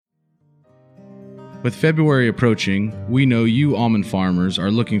With February approaching, we know you almond farmers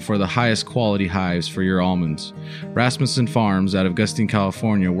are looking for the highest quality hives for your almonds. Rasmussen Farms out of Gustine,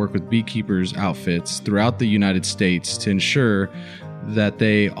 California work with beekeepers outfits throughout the United States to ensure that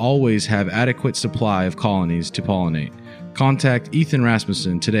they always have adequate supply of colonies to pollinate. Contact Ethan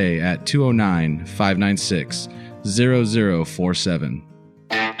Rasmussen today at 209-596-0047.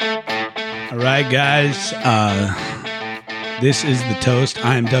 All right, guys. This is The Toast.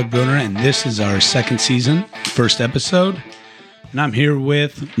 I am Doug Bruner, and this is our second season, first episode. And I'm here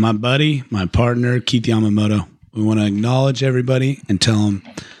with my buddy, my partner, Keith Yamamoto. We want to acknowledge everybody and tell them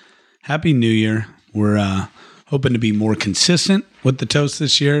Happy New Year. We're hoping to be more consistent with The Toast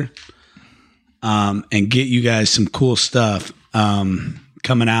this year and get you guys some cool stuff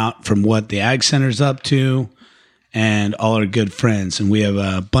coming out from what the Ag Center's up to and all our good friends. And we have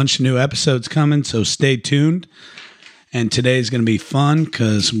a bunch of new episodes coming, so stay tuned. And today's going to be fun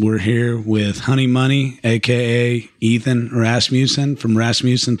because we're here with Honey Money, a.k.a. Ethan Rasmussen from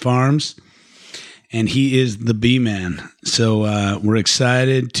Rasmussen Farms. And he is the bee man. So we're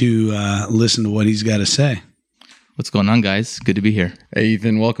excited to listen to what he's got to say. What's going on, guys? Good to be here. Hey,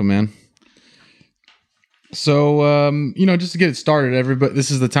 Ethan, welcome, man. So, just to get it started, everybody, this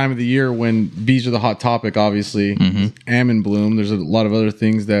is the time of the year when bees are the hot topic, obviously. Almond bloom. There's a lot of other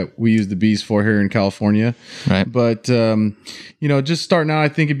things that we use the bees for here in California. Right. But, just starting out, I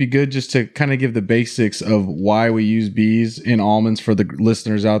think it'd be good just to kind of give the basics of why we use bees in almonds for the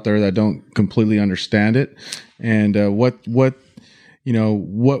listeners out there that don't completely understand it, and what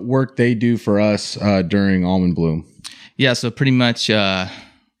work they do for us during almond bloom. Yeah, so pretty much...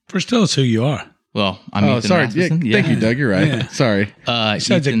 First, tell us who you are. Well, I'm Ethan Rasmussen. Thank you, Doug. You're right. Yeah. Sorry.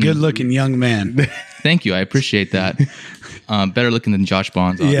 Such a good-looking young man. Thank you. I appreciate that. Better looking than Josh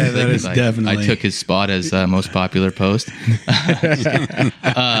Bonds. Yeah, that is definitely. I took his spot as most popular post. Ethan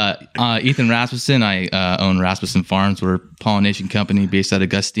Rasmussen. I own Rasmussen Farms. We're a pollination company based out of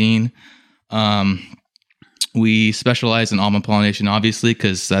Gustine. We specialize in almond pollination, obviously,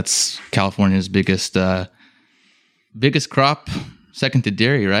 because that's California's biggest crop. Second to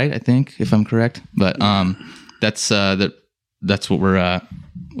dairy, right? I think, if I'm correct. But that's what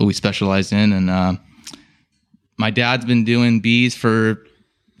we specialize in. And my dad's been doing bees for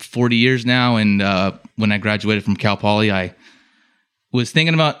 40 years now. And when I graduated from Cal Poly, I was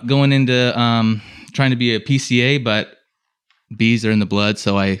thinking about going into trying to be a PCA, but bees are in the blood,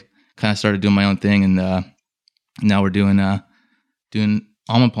 so I kind of started doing my own thing. And now we're doing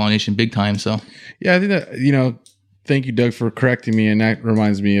almond pollination big time. So yeah, I think that Thank you, Doug, for correcting me. And that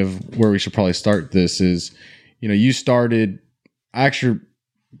reminds me of where we should probably start this is, you started, I actually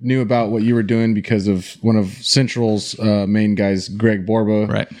knew about what you were doing because of one of Central's main guys, Greg Borba.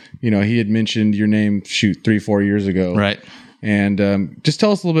 Right. He had mentioned your name, 3-4 years ago. Right. And just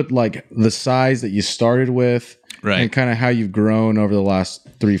tell us a little bit like the size that you started with. Right. And kind of how you've grown over the last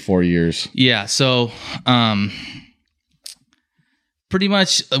 3-4 years. Yeah. So, pretty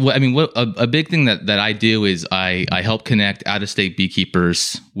much, a big thing that I do is I help connect out-of-state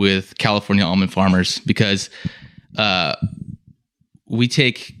beekeepers with California almond farmers because we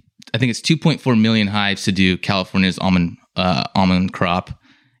take, I think it's 2.4 million hives to do California's almond crop,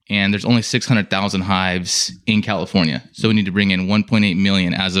 and there's only 600,000 hives in California. So we need to bring in 1.8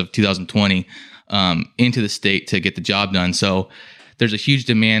 million as of 2020 into the state to get the job done. So there's a huge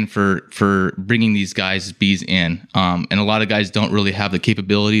demand for bringing these guys' bees in. And a lot of guys don't really have the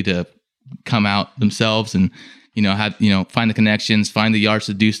capability to come out themselves and, find the connections, find the yards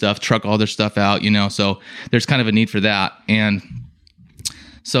to do stuff, truck all their stuff out, so there's kind of a need for that. And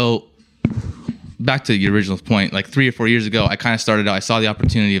so back to your original point, like 3 or 4 years ago, I kind of started out, I saw the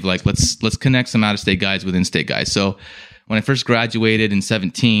opportunity of like, let's connect some out-of-state guys with in-state guys. So when I first graduated in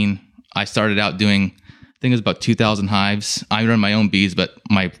 2017, I started out doing, I think it was about 2,000 hives. I run my own bees, but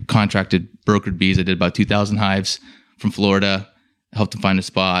my contracted brokered bees, I did about 2,000 hives from Florida, helped them find a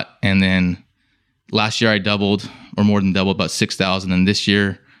spot. And then last year I doubled or more than doubled, about 6,000. And this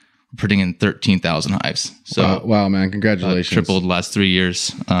year we're putting in 13,000 hives. So wow, man, congratulations. Tripled the last 3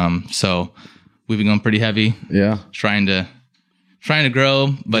 years. So we've been going pretty heavy. Yeah. Trying to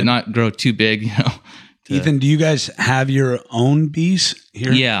grow, but not grow too big, Ethan, do you guys have your own bees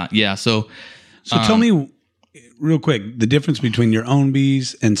here? Yeah. So tell me real quick, the difference between your own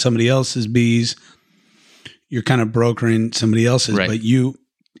bees and somebody else's bees. You're kind of brokering somebody else's, right. But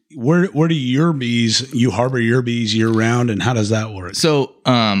where do your bees, you harbor your bees year round, and how does that work? So,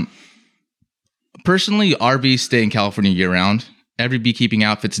 personally, our bees stay in California year round. Every beekeeping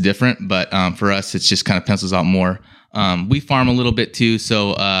outfit's different, but for us, it's just kind of pencils out more. We farm a little bit too,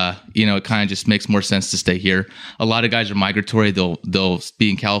 so it kind of just makes more sense to stay here. A lot of guys are migratory; they'll be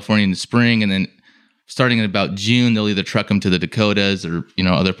in California in the spring, and then starting in about June, they'll either truck them to the Dakotas or,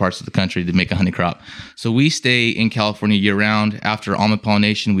 other parts of the country to make a honey crop. So we stay in California year round. After almond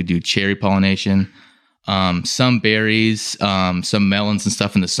pollination, we do cherry pollination, some berries, some melons and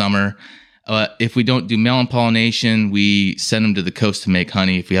stuff in the summer. If we don't do melon pollination, we send them to the coast to make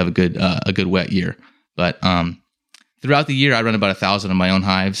honey if we have a good wet year. But throughout the year, I run about 1,000 of my own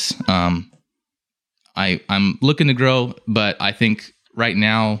hives. I'm looking to grow, but I think right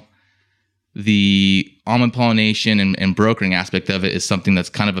now the almond pollination and brokering aspect of it is something that's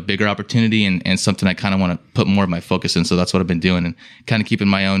kind of a bigger opportunity and something I kind of want to put more of my focus in. So that's what I've been doing and kind of keeping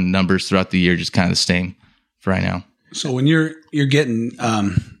my own numbers throughout the year just kind of the same for right now. So when you're getting,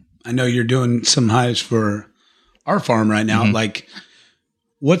 I know you're doing some hives for our farm right now. Mm-hmm. Like,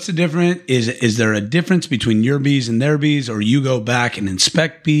 what's the difference? Is there a difference between your bees and their bees, or you go back and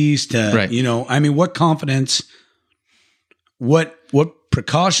inspect bees to, right. What confidence, what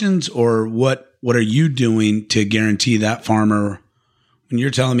precautions, or what are you doing to guarantee that farmer when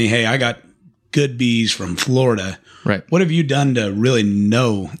you're telling me, hey, I got good bees from Florida? Right. What have you done to really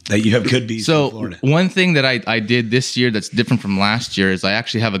know that you have good bees from Florida? So one thing that I did this year that's different from last year is I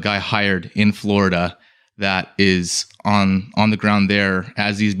actually have a guy hired in Florida that is on the ground there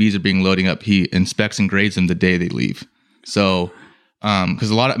as these bees are being loading up. He inspects and grades them the day they leave. So,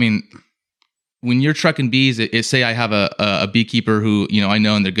 because when you're trucking bees, say I have a beekeeper who, I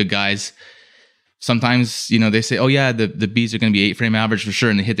know and they're good guys. Sometimes, they say, oh yeah, the bees are going to be 8 frame average for sure.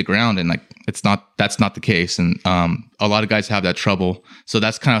 And they hit the ground and that's not the case. And, a lot of guys have that trouble. So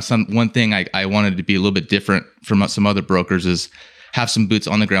that's kind of one thing I wanted to be a little bit different from some other brokers is have some boots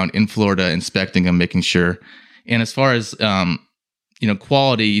on the ground in Florida, inspecting them, making sure. And as far as,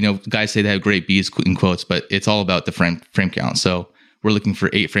 quality, guys say they have great bees in quotes, but it's all about the frame count. So we're looking for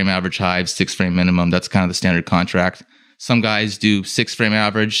 8 frame average hives, 6 frame minimum. That's kind of the standard contract. Some guys do 6 frame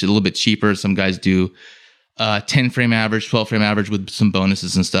average, a little bit cheaper. Some guys do 10 frame average, 12 frame average with some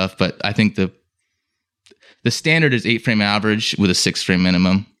bonuses and stuff. But I think the standard is 8 frame average with a 6 frame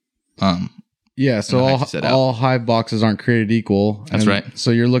minimum. So all hive boxes aren't created equal. That's right. So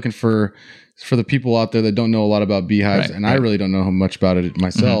you're looking for the people out there that don't know a lot about beehives, I really don't know much about it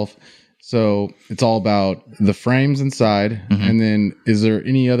myself. Mm-hmm. So it's all about the frames inside, mm-hmm. and then is there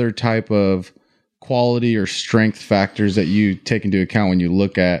any other type of quality or strength factors that you take into account when you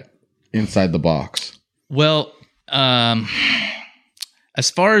look at inside the box? Well, as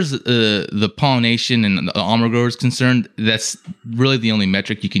far as the pollination and the almond grower is concerned, that's really the only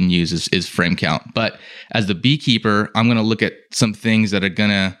metric you can use is frame count. But as the beekeeper, I'm going to look at some things that are going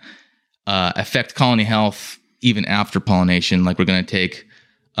to affect colony health even after pollination. Like we're going to take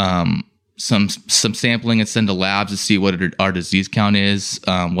some sampling and send to labs to see what our disease count is,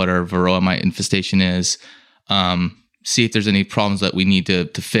 what our varroa mite infestation is, see if there's any problems that we need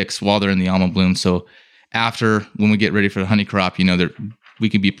to fix while they're in the almond bloom. So after, when we get ready for the honey crop, we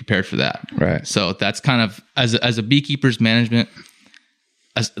can be prepared for that. Right. So that's kind of, as a beekeeper's management,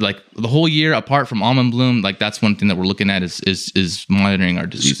 like the whole year apart from almond bloom, like that's one thing that we're looking at is monitoring our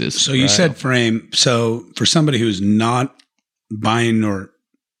diseases. So you said frame. So for somebody who's not buying or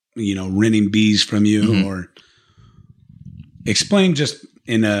renting bees from you, mm-hmm. or explain just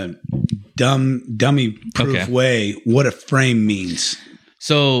in a dummy proof way what a frame means.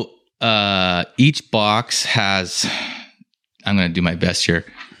 So each box has, I'm going to do my best here,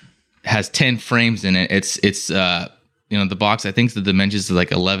 has 10 frames in it. It's the box, I think the dimensions are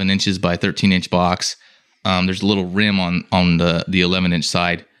like 11 inches by 13 inch box. There's a little rim on the 11 inch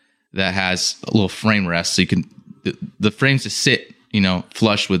side that has a little frame rest. So you can, the frames just sit,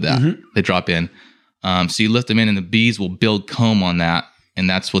 flush with that. Mm-hmm. They drop in. So you lift them in and the bees will build comb on that. And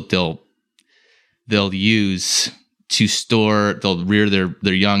that's what they'll use to store, they'll rear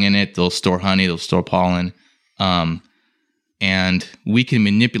their young in it. They'll store honey, they'll store pollen. And we can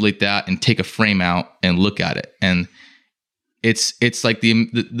manipulate that and take a frame out and look at it. And it's like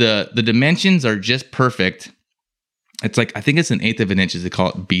the dimensions are just perfect. It's like, I think it's 1/8 of an inch, as they call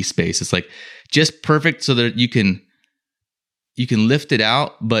it, bee space. It's like just perfect so that you can lift it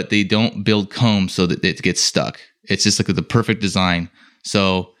out, but they don't build comb so that it gets stuck. It's just like the perfect design.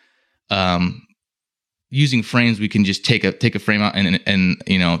 So, using frames, we can just take a frame out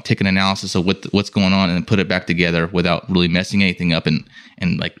and take an analysis of what's going on and then put it back together without really messing anything up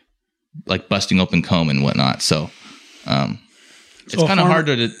and like busting open comb and whatnot. So, it's kind of hard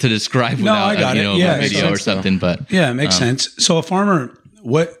to describe without a video or something. But yeah, it makes sense. So a farmer,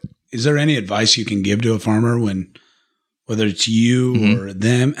 is there any advice you can give to a farmer whether it's you mm-hmm. or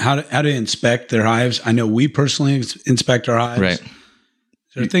them, how to inspect their hives? I know we personally inspect our hives. Right.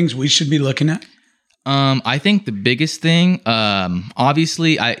 Is there things we should be looking at? I think the biggest thing,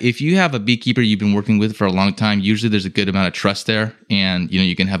 obviously, if you have a beekeeper you've been working with for a long time, usually there's a good amount of trust there, and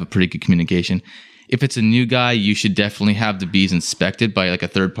you can have a pretty good communication. If it's a new guy, you should definitely have the bees inspected by like a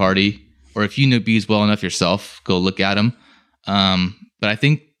third party, or if you know bees well enough yourself, go look at them. But I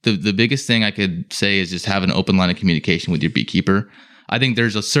think the biggest thing I could say is just have an open line of communication with your beekeeper. I think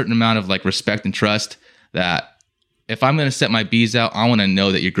there's a certain amount of like respect and trust that if I'm going to set my bees out, I want to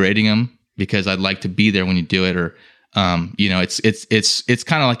know that you're grading them, because I'd like to be there when you do it. Or, it's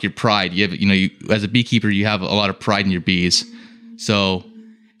kind of like your pride. You have, as a beekeeper, you have a lot of pride in your bees. So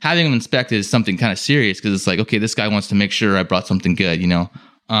having them inspected is something kind of serious, because it's like, okay, this guy wants to make sure I brought something good,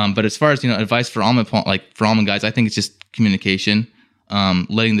 But as far as, advice for almond guys, I think it's just communication,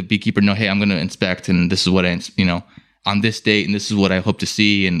 letting the beekeeper know, hey, I'm going to inspect, and this is what on this date, and this is what I hope to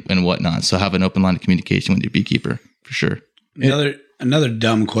see, and whatnot. So have an open line of communication with your beekeeper for sure. Another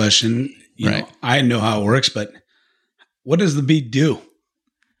dumb question. Right. I know how it works, but what does the bee do?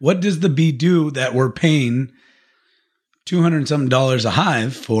 What does the bee do that we're paying $200 and something a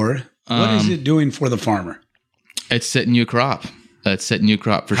hive for? What is it doing for the farmer? It's setting you a crop. It's setting you a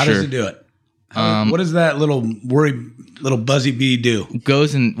crop for How sure. How does it do it? What does that little buzzy bee do?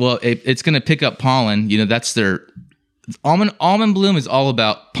 Goes and it's going to pick up pollen. That's their almond bloom is all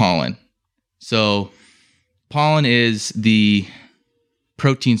about pollen. So pollen is the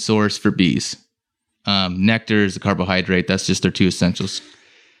protein source for bees. Nectar is a carbohydrate. That's just their two essentials.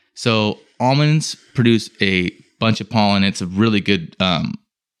 So almonds produce a bunch of pollen. It's a really good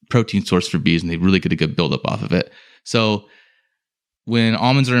protein source for bees, and they really get a good buildup off of it. So when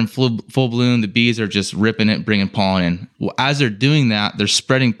almonds are in full bloom, the bees are just ripping it, bringing pollen in. Well, as they're doing that, they're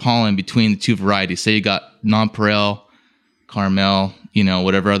spreading pollen between the two varieties. Say you got nonpareil, Carmel,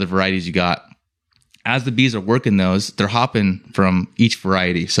 whatever other varieties you got. As the bees are working those, they're hopping from each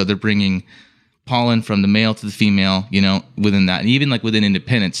variety. So they're bringing pollen from the male to the female, within that. And even like within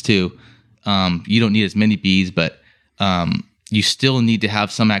independence too, you don't need as many bees, but you still need to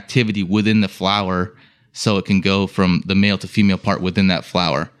have some activity within the flower so it can go from the male to female part within that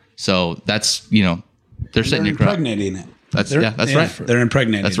flower. So that's, they're setting your crop. Impregnating it. That's right. They're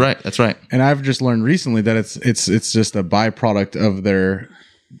impregnating. That's right. And I've just learned recently that it's just a byproduct of they're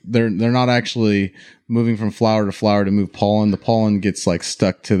not actually moving from flower to flower to move pollen. The pollen gets like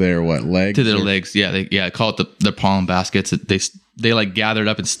stuck to their legs? To their legs. Yeah. They call it their pollen baskets. They like gather it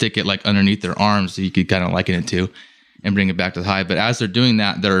up and stick it like underneath their arms. So you could kind of liken it to, and bring it back to the hive. But as they're doing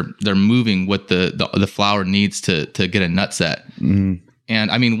that, they're moving what the flower needs to get a nut set. Mm-hmm.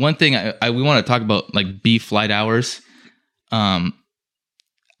 And I mean, one thing we want to talk about, like bee flight hours.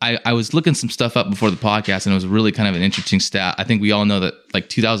 I was looking some stuff up before the podcast, and it was really kind of an interesting stat. I think we all know that like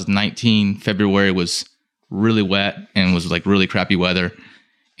 2019 February was really wet and was like really crappy weather.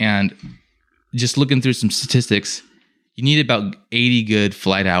 And just looking through some statistics, you need about 80 good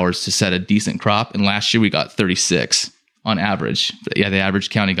flight hours to set a decent crop. And last year we got 36 on average. Yeah, the average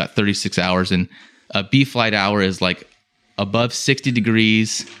county got 36 hours. And a bee flight hour is like above 60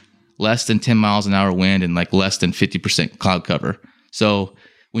 degrees, less than 10 miles an hour wind, and like less than 50% cloud cover. So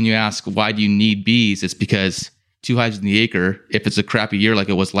when you ask, why do you need bees? It's because 2 hives in the acre, if it's a crappy year like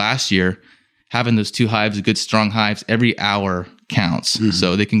it was last year, having those 2 hives, good strong hives, every hour counts. Mm-hmm.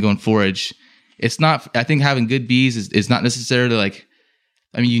 So they can go and forage. It's not, I think having good bees is not necessarily like,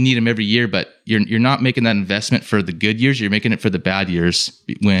 I mean, you need them every year, but you're not making that investment for the good years. You're making it for the bad years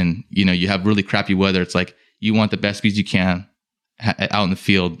when, you have really crappy weather. It's like you want the best bees you can out in the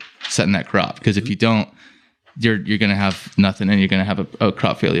field setting that crop. Because if you don't, you're going to have nothing, and you're going to have a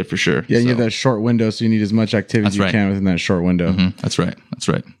crop failure for sure. Yeah, you have that short window, so you need as much activity as you can within that short window. Mm-hmm. That's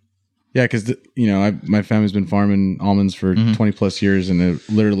right. Yeah, because my family's been farming almonds for 20 plus years, and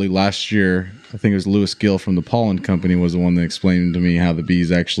literally last year, I think it was Lewis Gill from the pollen company was the one that explained to me how the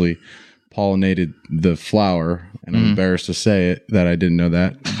bees actually pollinated the flower. And I'm embarrassed to say it that I didn't know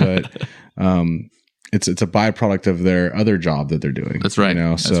that, but it's a byproduct of their other job that they're doing. That's right.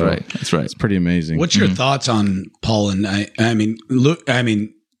 So That's right. It's pretty amazing. What's your thoughts on pollen? I mean,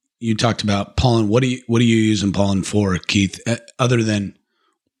 you talked about pollen. What do you using pollen for, Keith? Other than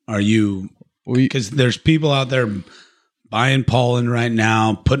because there's people out there buying pollen right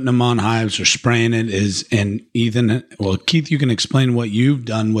now, putting them on hives or spraying it. And Ethan, Keith, you can explain what you've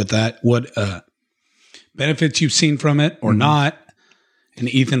done with that. What benefits you've seen from it or not. And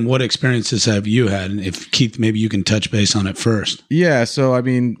Ethan, what experiences have you had? And if Keith, maybe you can touch base on it first. Yeah. So, I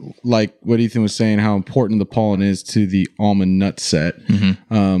mean, like what Ethan was saying, how important the pollen is to the almond nut set.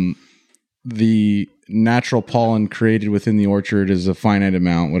 Mm-hmm. The natural pollen created within the orchard is a finite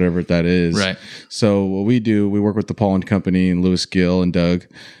amount, whatever that is. Right. So what we do, we work with the pollen company and Lewis Gill and Doug,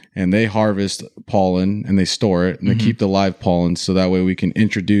 and they harvest pollen and they store it and they keep the live pollen. So that way we can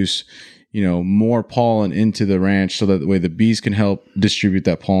introduce, more pollen into the ranch so that the way the bees can help distribute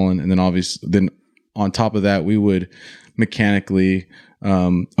that pollen. And then obviously, then on top of that, we would mechanically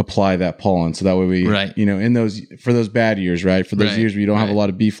apply that pollen. So that way we, for those bad years, right? For those years where you don't have a lot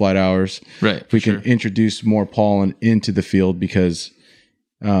of bee flight hours, we can introduce more pollen into the field because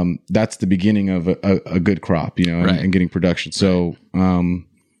that's the beginning of a good crop, and getting production. So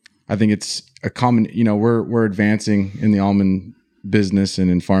I think it's a common, we're advancing in the almond business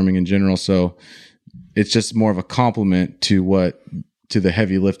and in farming in general. So it's just more of a complement to the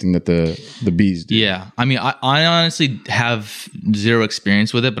heavy lifting that the bees do. Yeah. I mean, I honestly have zero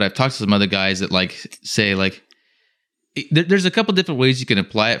experience with it, but I've talked to some other guys that say there's a couple different ways you can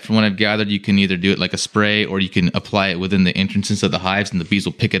apply it. From what I've gathered, you can either do it like a spray or you can apply it within the entrances of the hives and the bees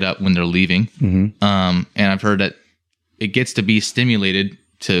will pick it up when they're leaving. And I've heard that it gets the bees stimulated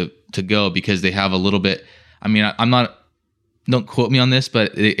to go because they have a little bit, I mean, don't quote me on this,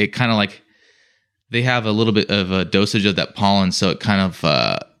 but it kind of they have a little bit of a dosage of that pollen. So it kind of,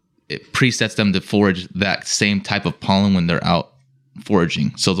 it presets them to forage that same type of pollen when they're out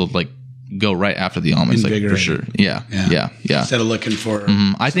foraging. So they'll go right after the almonds, for sure. Yeah. Instead of looking for,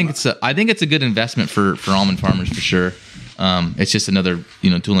 I think it's a good investment for almond farmers for sure. It's just another,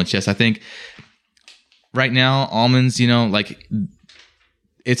 tool in the chest. I think right now almonds,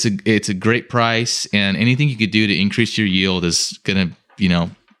 it's a great price, and anything you could do to increase your yield is gonna,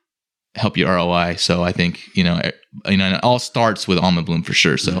 help your ROI. So I think, it all starts with almond bloom for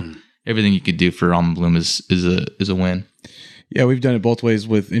sure. So everything you could do for almond bloom is a win. Yeah, we've done it both ways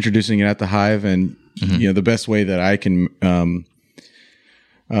with introducing it at the hive, and the best way that I can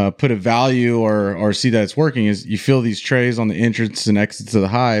put a value or see that it's working is you fill these trays on the entrance and exits of the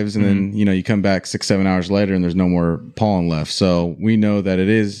hives, and then you come back 6-7 hours later and there's no more pollen left. So we know that it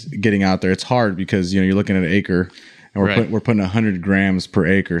is getting out there. It's hard because you're looking at an acre, and we're putting 100 grams per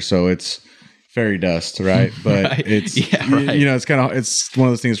acre, so it's fairy dust, right? But it's it's kind of, it's one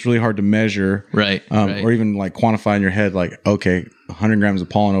of those things that's really hard to measure, right? Or even quantify in your head, 100 grams of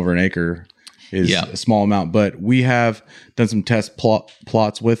pollen over an acre is a small amount. But we have done some test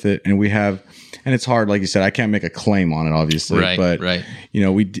plots with it, and and it's hard, like you said, I can't make a claim on it, obviously, but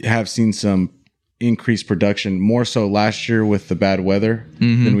we have seen some increased production, more so last year with the bad weather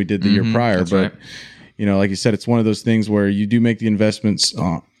than we did the year prior. That's but like you said, it's one of those things where you do make the investment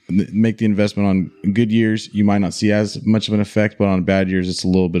on good years. You might not see as much of an effect, but on bad years, it's a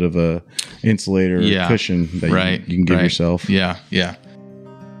little bit of a insulator cushion that you can give yourself. Yeah.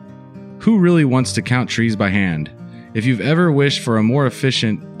 Who really wants to count trees by hand? If you've ever wished for a more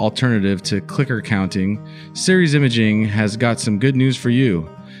efficient alternative to clicker counting, Ceres Imaging has got some good news for you.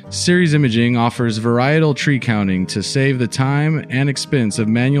 Ceres Imaging offers varietal tree counting to save the time and expense of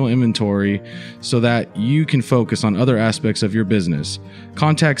manual inventory so that you can focus on other aspects of your business.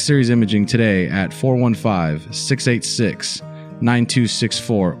 Contact Ceres Imaging today at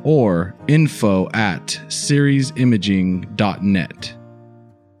 415-686-9264 or info@ceresimaging.net.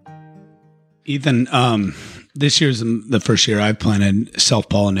 Ethan, this year's the first year I've planted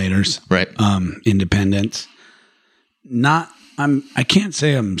self-pollinators, right? Independents. I can't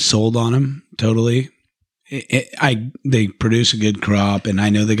say I'm sold on them totally. They produce a good crop, and I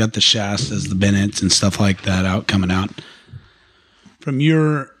know they got the Shastas, the Bennetts, and stuff like that coming out. From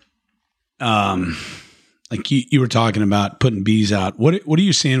your, you were talking about putting bees out. What are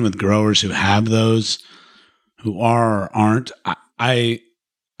you seeing with growers who have those, who are or aren't?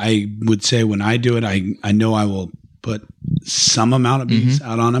 I would say when I do it, I know I will put some amount of bees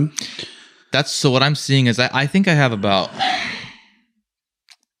out on them. So what I'm seeing is I think I have about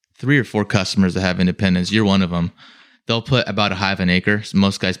 3 or 4 customers that have independents. You're one of them. They'll put about a hive an acre. So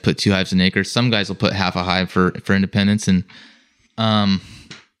most guys put 2 hives an acre. Some guys will put half a hive for independents, and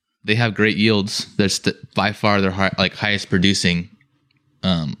they have great yields. That's by far their highest producing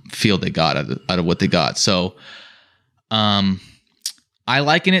field they got out of what they got. So I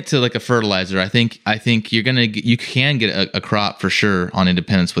liken it to like a fertilizer. I think you can get a crop for sure on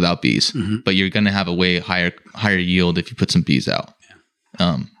independence without bees, but you're gonna have a way higher yield if you put some bees out.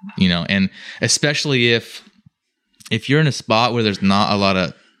 And especially if you're in a spot where there's not a lot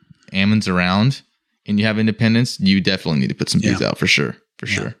of almonds around and you have independence, you definitely need to put some bees out for sure.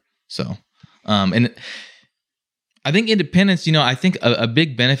 So, and I think independence, I think a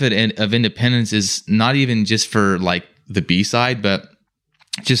big benefit of independence is not even just for like the bee side, but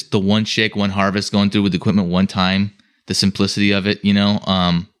just the one shake, one harvest going through with the equipment one time, the simplicity of it,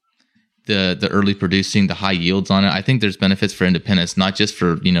 the early producing, the high yields on it. I think there's benefits for independence, not just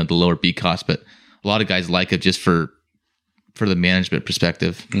for, the lower bee cost, but a lot of guys like it just for for the management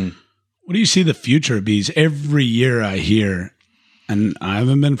perspective. What do you see the future of bees? Every year I hear, and I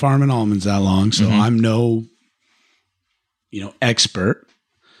haven't been farming almonds that long, so I'm no, expert.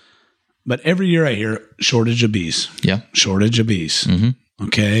 But every year I hear shortage of bees. Yeah. Shortage of bees.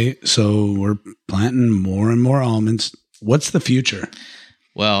 Okay. So we're planting more and more almonds. What's the future?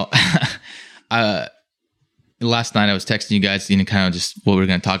 Well, last night I was texting you guys, kind of just what we were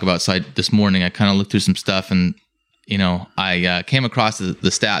going to talk about. So this morning I kind of looked through some stuff, and, I came across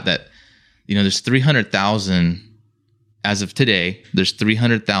the stat that, there's 300,000 as of today, there's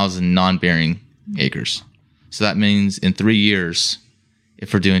 300,000 non-bearing acres. So that means in 3 years,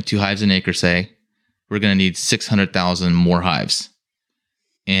 if we're doing 2 hives an acre, say, we're going to need 600,000 more hives.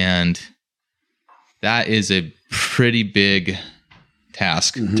 And that is a pretty big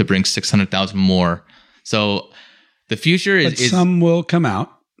task to bring 600,000 more. So the future is some will come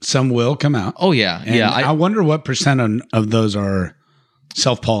out. Some will come out. Oh, yeah. And yeah. I wonder what percent of those are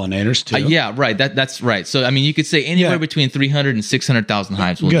self-pollinators too. Yeah, right. That's right. So, you could say anywhere between 300 and 600,000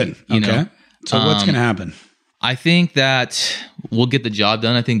 hives. Good. Okay. So what's going to happen? I think that we'll get the job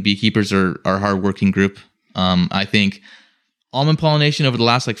done. I think beekeepers are a hardworking group. I think almond pollination over the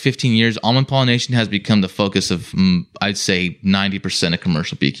last 15 years, almond pollination has become the focus of, I'd say, 90% of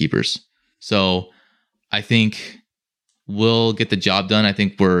commercial beekeepers. So I think we'll get the job done. I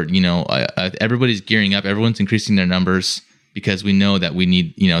think we're, everybody's gearing up. Everyone's increasing their numbers because we know that we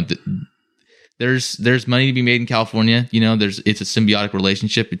need, there's money to be made in California. It's a symbiotic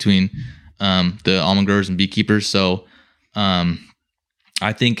relationship between the almond growers and beekeepers. So,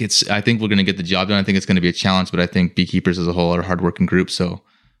 I think we're going to get the job done. I think it's going to be a challenge, but I think beekeepers as a whole are a hardworking group. So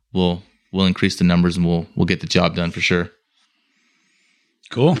we'll increase the numbers and we'll get the job done for sure.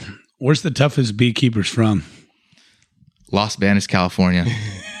 Cool. Where's the toughest beekeepers from? Los Banos, California.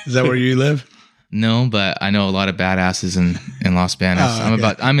 Is that where you live? No, but I know a lot of badasses in Los Banos. Oh,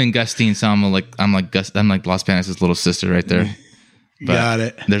 okay. I'm in Gustine, so I'm like Los Banos' little sister right there. But Got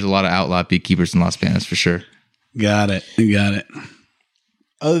it. There's a lot of outlaw beekeepers in Los Banos for sure. Got it.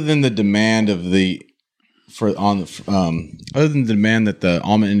 Other than the demand that the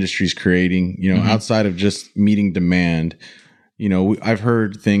almond industry is creating, outside of just meeting demand, I've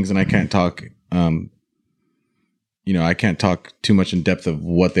heard things, and I can't talk, I can't talk too much in depth of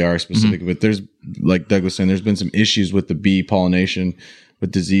what they are specifically, but there's, like Doug was saying, there's been some issues with the bee pollination,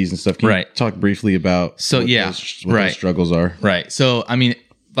 with disease and stuff. Can you talk briefly about those struggles are? Right. So,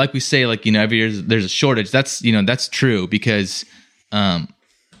 like we say, every year there's a shortage. That's true because, almond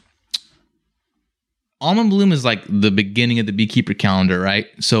bloom is like the beginning of the beekeeper calendar, right?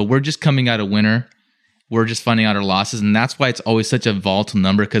 So we're just coming out of winter. We're just finding out our losses. And that's why it's always such a volatile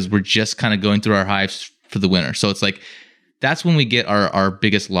number, because we're just kind of going through our hives for the winter. So it's that's when we get our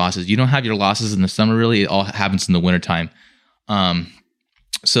biggest losses. You don't have your losses in the summer, really. It all happens in the wintertime.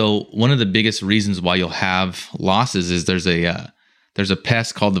 So one of the biggest reasons why you'll have losses is there's a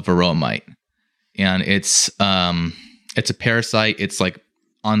pest called the varroa mite. And it's a parasite. It's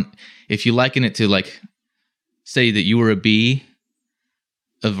if you liken it to say that you were a bee,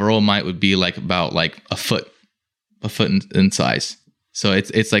 a varroa mite would be about a foot in size. So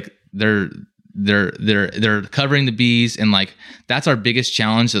it's like they're covering the bees, and that's our biggest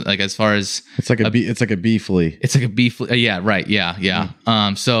challenge. As far as it's like a bee flea. It's like a bee flea. Yeah, right. Yeah.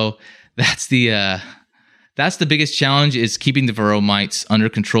 Mm-hmm. So that's the biggest challenge, is keeping the varroa mites under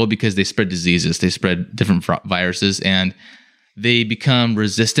control, because they spread diseases. They spread different viruses, and they become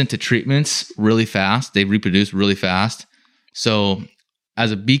resistant to treatments really fast. They reproduce really fast. So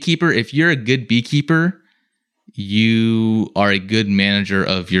as a beekeeper, if you're a good beekeeper, you are a good manager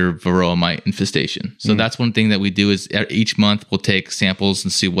of your varroa mite infestation. So that's one thing that we do, is each month we'll take samples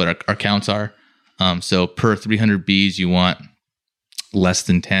and see what our counts are. So per 300 bees, you want less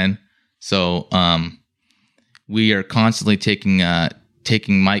than 10. So we are constantly taking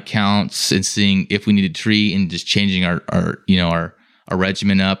mite counts and seeing if we need to treat, and just changing our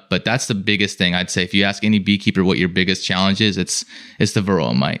regimen up. But that's the biggest thing, I'd say. If you ask any beekeeper what your biggest challenge is, it's the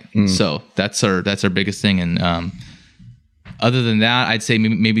varroa mite. So that's our biggest thing. And other than that, I'd say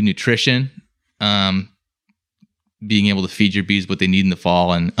maybe nutrition, being able to feed your bees what they need in the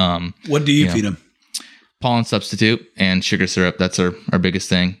fall. And what do you feed them? Pollen substitute and sugar syrup. That's our biggest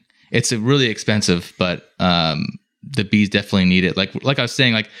thing. It's really expensive, but the bees definitely need it. Like I was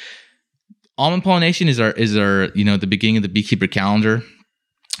saying, almond pollination is our the beginning of the beekeeper calendar.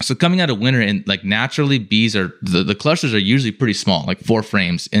 So coming out of winter, and naturally, bees are the clusters are usually pretty small, 4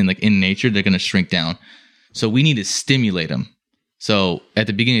 frames, and in nature they're going to shrink down. So we need to stimulate them. So at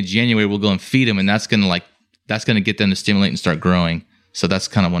the beginning of January, we'll go and feed them, and that's going to get them to stimulate and start growing. So that's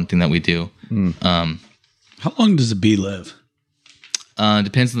kind of one thing that we do. How long does a bee live?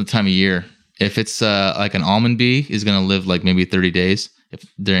 Depends on the time of year. If it's like an almond bee is going to live like maybe 30 days if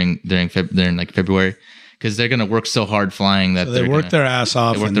during like February, because they're going to work so hard flying that So they work their ass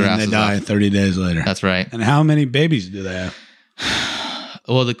off and then they die 30 days later. That's right. And how many babies do they have?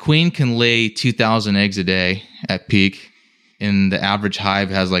 Well, the queen can lay 2,000 eggs a day at peak, and the average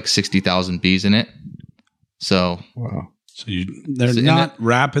hive has like 60,000 bees in it. So Wow. So they're not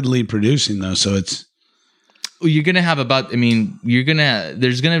rapidly producing though, so it's you're gonna have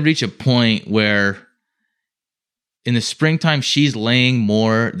there's gonna reach a point where in the springtime she's laying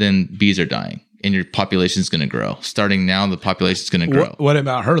more than bees are dying, and your population's gonna grow. Starting now, the population's gonna grow. What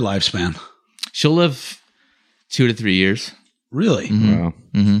about her lifespan? She'll live 2 to 3 years. Really? Wow.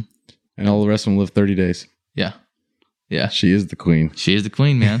 Mm-hmm. And all the rest of them live 30 days. Yeah, yeah. She is the queen. She is the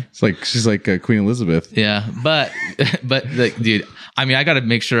queen, man. She's like Queen Elizabeth. Yeah, but like, dude, I mean, I got to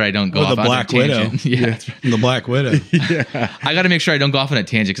make sure I don't go off the on Black a tangent. Widow. Yeah, The Black Widow. Yeah. I got to make sure I don't go off on a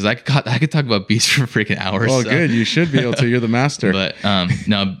tangent because I could talk about bees for freaking hours. Well, so. good. You should be able to. You're the master. But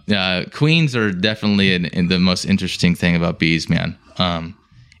no, queens are definitely the most interesting thing about bees, man.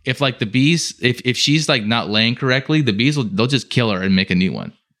 If like the bees, if she's like not laying correctly, the bees they'll just kill her and make a new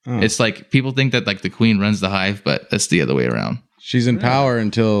one. Oh. It's like people think that like the queen runs the hive, but that's the other way around. She's in power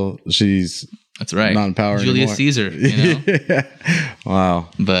until she's that's right. not in power Julius anymore. Caesar, you know? Yeah. Wow.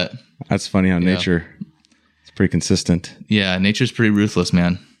 But that's funny how nature is pretty consistent. Yeah, nature's pretty ruthless,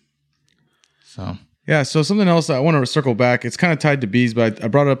 man. So yeah, so something else I want to circle back. It's kind of tied to bees, but I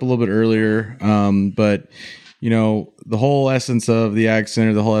brought it up a little bit earlier. But you know, the whole essence of the Ag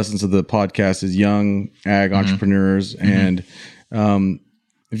Center, the whole essence of the podcast is young ag entrepreneurs. And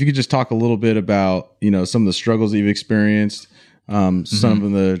if you could just talk a little bit about, you know, some of the struggles that you've experienced, some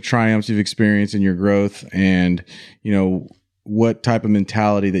of the triumphs you've experienced in your growth, and, you know, what type of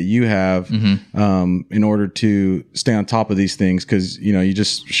mentality that you have in order to stay on top of these things. Because, you know, you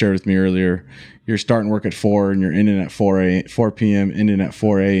just shared with me earlier, you're starting work at 4 and you're ending at 4 p.m., ending at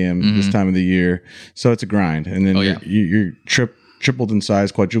 4 a.m. this time of the year. So it's a grind. And then you're tripled in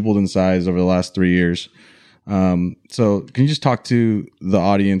size, quadrupled in size over the last 3 years. So can you just talk to the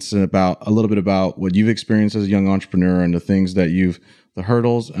audience about a little bit about what you've experienced as a young entrepreneur and the things that the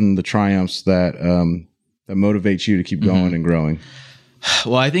hurdles and the triumphs that motivates you to keep going and growing?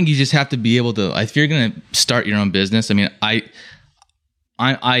 Well, I think you just have to be able to, if you're going to start your own business, I mean,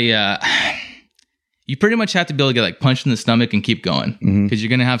 you pretty much have to be able to get like punched in the stomach and keep going because you're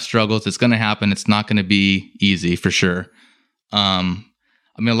going to have struggles. It's going to happen. It's not going to be easy for sure.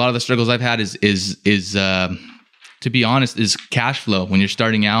 I mean, a lot of the struggles I've had is to be honest, is cash flow when you're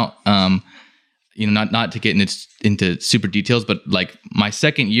starting out. You know, not to get into super details, but like my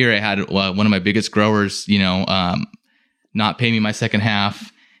second year, I had one of my biggest growers, you know, not pay me my second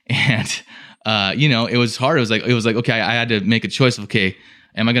half, and you know, it was hard. It was like okay, I had to make a choice of okay,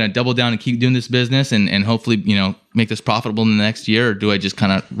 am I going to double down and keep doing this business and hopefully, you know, make this profitable in the next year, or do I just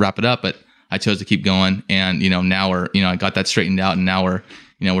kind of wrap it up? But I chose to keep going, and you know, now I got that straightened out, and now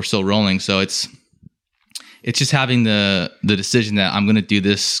we're still rolling. So it's just having the decision that I'm going to do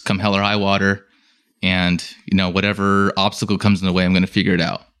this come hell or high water, and you know, whatever obstacle comes in the way, I'm going to figure it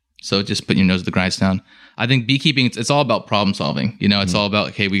out. So just put your nose to the grindstone. I think beekeeping, it's all about problem solving. You know, it's all about,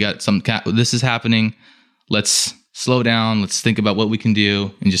 okay, we got this is happening. Let's slow down. Let's think about what we can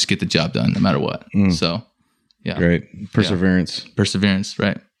do and just get the job done no matter what. So yeah. Great. Perseverance. Yeah. Perseverance.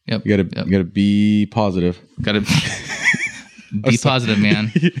 Right. Yep. You gotta be positive. Gotta be positive,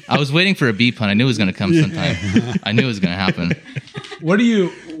 man. I was waiting for a bee pun. I knew it was going to come sometime. I knew it was going to happen. Where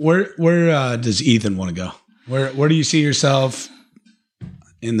does Ethan want to go? Where do you see yourself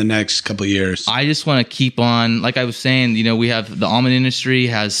in the next couple of years? I just want to keep on, like I was saying, you know, we have the almond industry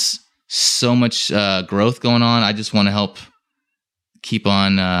has so much growth going on. I just want to help keep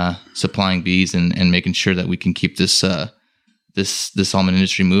on supplying bees and making sure that we can keep this this almond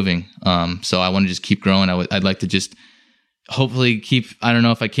industry moving. So I want to just keep growing. I'd like to just hopefully keep, I don't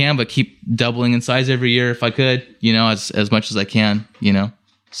know if I can, but keep doubling in size every year if I could, you know, as much as I can, you know.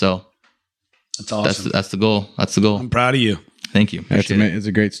 So that's awesome. That's the goal. That's the goal. I'm proud of you. Thank you. It's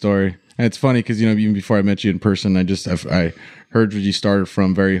a great story. And it's funny because, you know, even before I met you in person, I heard what you started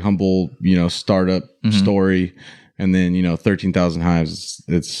from, very humble, you know, startup story. And then, you know, 13,000 hives,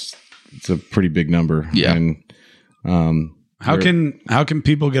 it's a pretty big number. Yeah. And, how can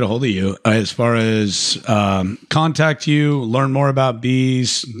people get a hold of you as far as contact you, learn more about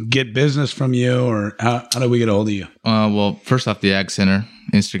bees, get business from you, or how do we get a hold of you? Well, first off, the Ag Center,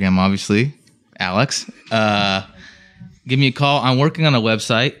 Instagram, obviously, Alex. Give me a call. I'm working on a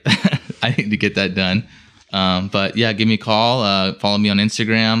website. I need to get that done. But yeah, give me a call. Follow me on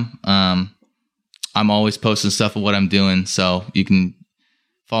Instagram. I'm always posting stuff of what I'm doing, so you can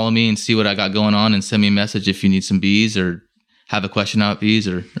follow me and see what I got going on, and send me a message if you need some bees or have a question about bees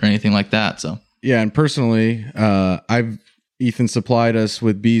or anything like that. So yeah, and personally, Ethan supplied us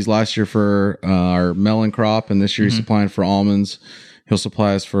with bees last year for our melon crop, and this year he's supplying for almonds. He'll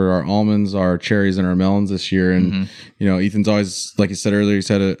supply us for our almonds, our cherries, and our melons this year. And, Ethan's always, like you said earlier, he's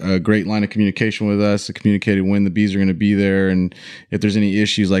had a great line of communication with us, communicated when the bees are going to be there. And if there's any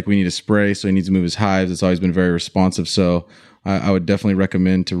issues, like we need to spray, so he needs to move his hives, it's always been very responsive. So I would definitely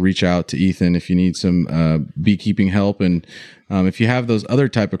recommend to reach out to Ethan if you need some beekeeping help. And if you have those other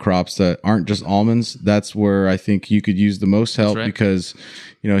type of crops that aren't just almonds, that's where I think you could use the most help, because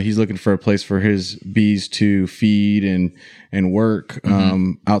he's looking for a place for his bees to feed and work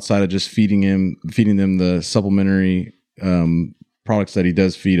outside of just feeding them the supplementary products that he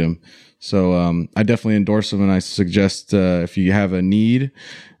does feed them. So I definitely endorse him, and I suggest if you have a need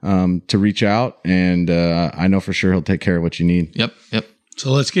to reach out, and I know for sure he'll take care of what you need. Yep.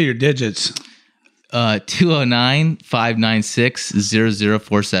 So let's get your digits.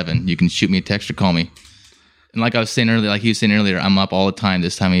 209-596-0047. You can shoot me a text or call me. And like I was saying earlier, like he was saying earlier, I'm up all the time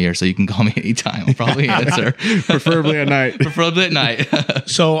this time of year, so you can call me anytime. I'll probably answer. Preferably at night. Preferably at night.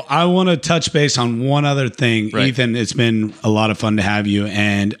 So I want to touch base on one other thing. Right. Ethan, it's been a lot of fun to have you.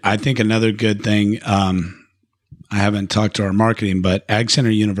 And I think another good thing, I haven't talked to our marketing, but Ag Center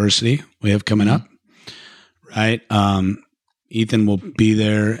University we have coming up, right? Ethan will be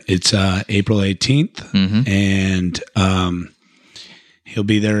there. It's April 18th. And he'll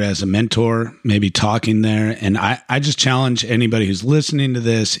be there as a mentor, maybe talking there. And I just challenge anybody who's listening to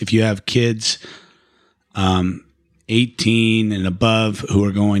this, if you have kids 18 and above who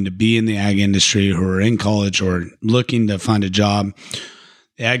are going to be in the ag industry, who are in college or looking to find a job,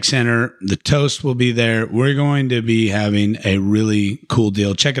 the Ag Center, the Toast will be there. We're going to be having a really cool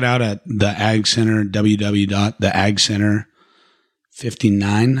deal. Check it out at the Ag Center,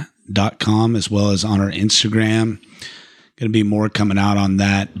 www.theagcenter59.com, as well as on our Instagram. Going to be more coming out on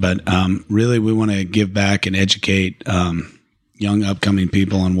that, but really we want to give back and educate young upcoming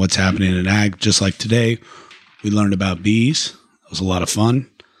people on what's happening in ag. Just like today, we learned about bees. It was a lot of fun.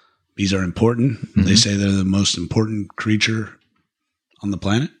 Bees are important. They say they're the most important creature on the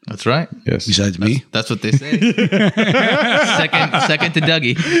planet. That's right. Yes. Besides me. That's what they say. second to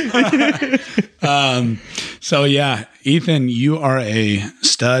Dougie. So yeah, Ethan, you are a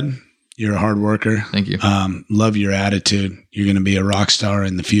stud. You're a hard worker. Thank you. Love your attitude. You're going to be a rock star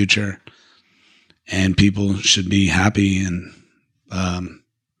in the future, and people should be happy and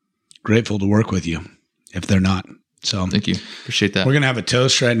grateful to work with you if they're not. So thank you. Appreciate that. We're going to have a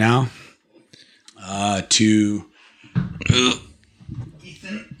toast right now to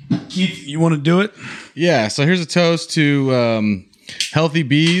Ethan. Keith, you want to do it? Yeah. So here's a toast to healthy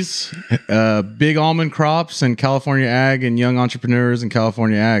bees, big almond crops, and California ag, and young entrepreneurs in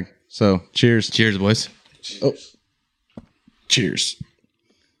California ag. So, cheers. Cheers, boys. Oh. Cheers.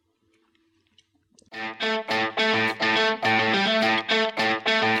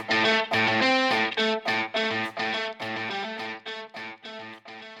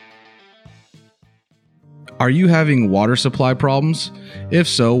 Are you having water supply problems? If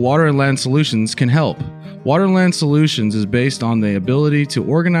so, Water and Land Solutions can help. Water and Land Solutions is based on the ability to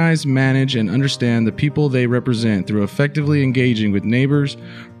organize, manage, and understand the people they represent through effectively engaging with neighbors,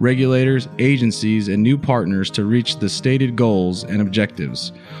 regulators, agencies, and new partners to reach the stated goals and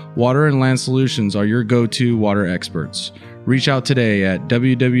objectives. Water and Land Solutions are your go-to water experts. Reach out today at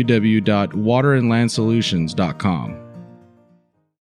www.waterandlandsolutions.com.